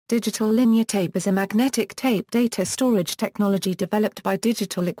Digital linear tape is a magnetic tape data storage technology developed by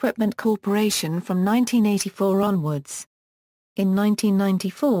Digital Equipment Corporation from 1984 onwards. In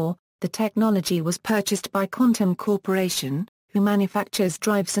 1994, the technology was purchased by Quantum Corporation, who manufactures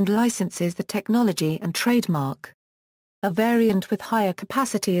drives and licenses the technology and trademark. A variant with higher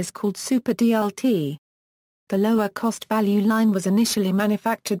capacity is called Super DLT. The lower cost value line was initially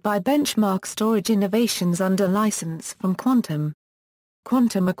manufactured by Benchmark Storage Innovations under license from Quantum.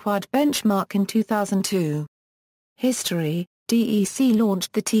 Quantum acquired Benchmark in 2002. History: DEC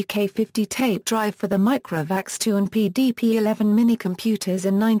launched the TK50 tape drive for the Microvax 2 and PDP-11 mini-computers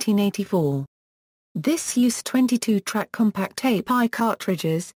in 1984. This used 22-track compact tape I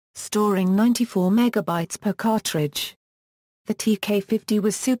cartridges, storing 94 megabytes per cartridge. The TK50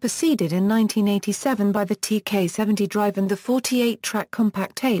 was superseded in 1987 by the TK70 drive and the 48-track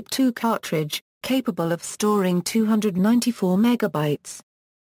compact tape 2 cartridge, capable of storing 294 megabytes.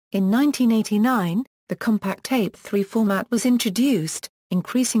 In 1989, the compact tape 3 format was introduced,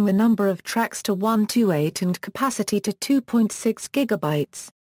 increasing the number of tracks to 128 and capacity to 2.6 gigabytes.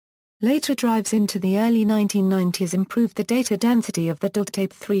 Later drives into the early 1990s improved the data density of the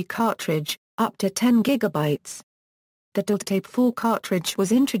DLT 3 cartridge, up to 10 gigabytes. The DLT 4 cartridge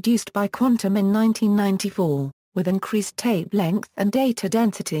was introduced by Quantum in 1994, with increased tape length and data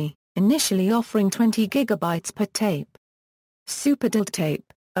density, initially offering 20 gigabytes per tape. Super DLT,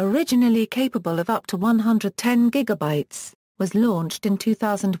 originally capable of up to 110 gigabytes, was launched in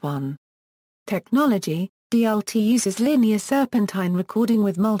 2001. Technology: DLT uses linear serpentine recording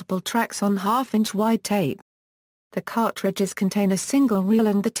with multiple tracks on half-inch wide tape. The cartridges contain a single reel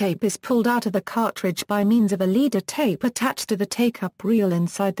and the tape is pulled out of the cartridge by means of a leader tape attached to the take-up reel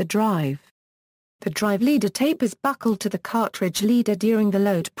inside the drive. The drive leader tape is buckled to the cartridge leader during the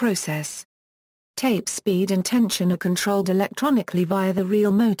load process. Tape speed and tension are controlled electronically via the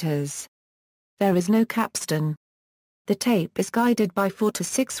reel motors. There is no capstan. The tape is guided by 4 to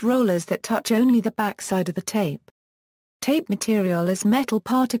 6 rollers that touch only the backside of the tape. Tape material is metal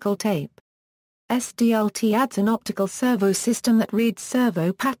particle tape. SDLT adds an optical servo system that reads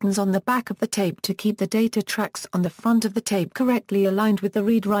servo patterns on the back of the tape to keep the data tracks on the front of the tape correctly aligned with the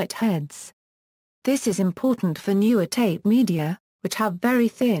read-write heads. This is important for newer tape media, which have very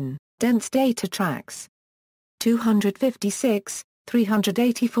thin, dense data tracks. 256,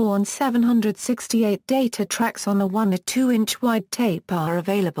 384 and 768 data tracks on a 1 or 2-inch wide tape are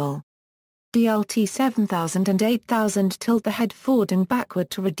available. DLT 7000 and 8000 tilt the head forward and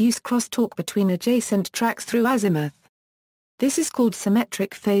backward to reduce crosstalk between adjacent tracks through azimuth. This is called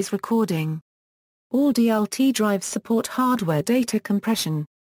symmetric phase recording. All DLT drives support hardware data compression.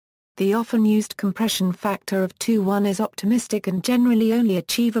 The often used compression factor of 2:1 is optimistic and generally only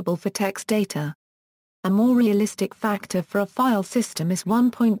achievable for text data. A more realistic factor for a file system is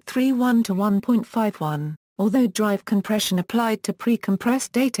 1.31 to 1.51, although drive compression applied to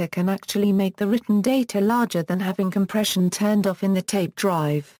pre-compressed data can actually make the written data larger than having compression turned off in the tape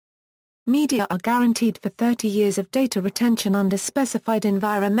drive. Media are guaranteed for 30 years of data retention under specified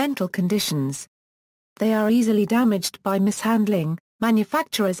environmental conditions. They are easily damaged by mishandling.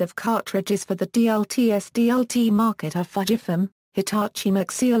 Manufacturers of cartridges for the DLT/SDLT market are Fujifilm, Hitachi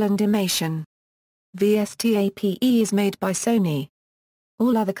Maxiel and Imation. VSTAPE is made by Sony.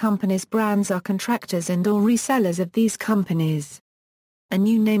 All other companies' brands are contractors and/or resellers of these companies. A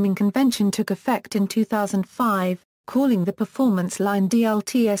new naming convention took effect in 2005, calling the performance line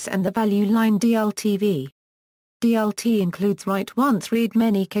DLTS and the value line DLTV. DLT includes write once read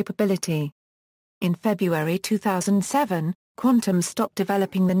many capability. In February 2007, Quantum stopped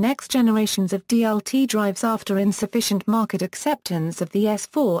developing the next generations of DLT drives after insufficient market acceptance of the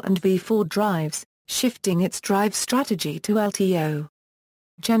S4 and V4 drives, shifting its drive strategy to LTO.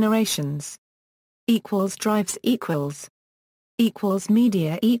 Generations drives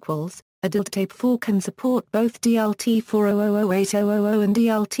media a DLT 4 can support both DLT 40008000 and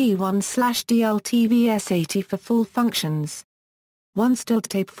DLT1/DLT-VS80 for full functions. Once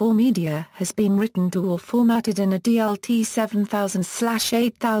DLT 4 media has been written to or formatted in a DLT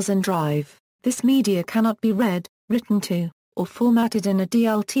 7000/8000 drive, this media cannot be read, written to, or formatted in a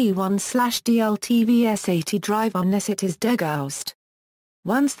DLT 1/DLT-VS80 drive unless it is degaussed.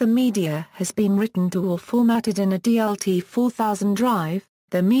 Once the media has been written to or formatted in a DLT 4000 drive,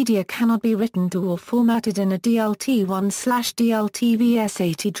 the media cannot be written to or formatted in a DLT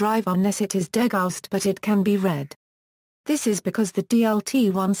 1/DLT-VS80 drive unless it is degaussed, but it can be read. This is because the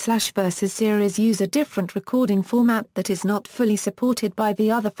DLT 1/versus series use a different recording format that is not fully supported by the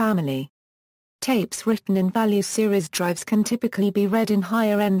other family. Tapes written in value series drives can typically be read in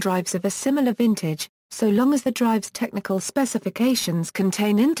higher-end drives of a similar vintage, so long as the drive's technical specifications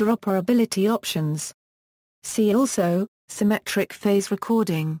contain interoperability options. See also, symmetric phase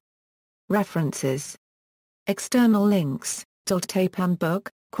recording. References. External links, DLT Handbook,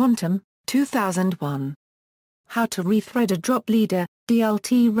 Quantum, 2001. How to rethread a drop leader,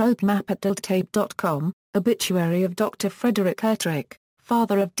 DLT roadmap at DLTtape.com, obituary of Dr. Frederick Ertrich,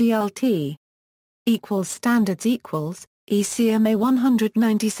 father of DLT. Standards ECMA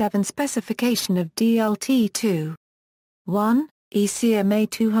 197 specification of DLT2. 1. ECMA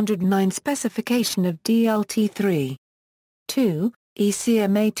 209 specification of DLT3. 2.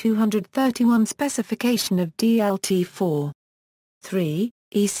 ECMA 231 specification of DLT4. 3.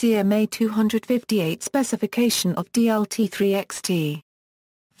 ECMA 258 specification of DLT3XT.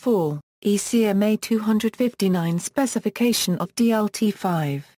 4. ECMA 259 specification of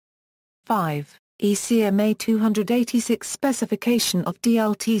DLT5. 5. ECMA 286 specification of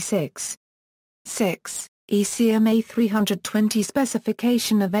DLT6. 6. ECMA 320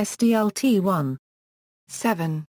 specification of SDLT1. 7.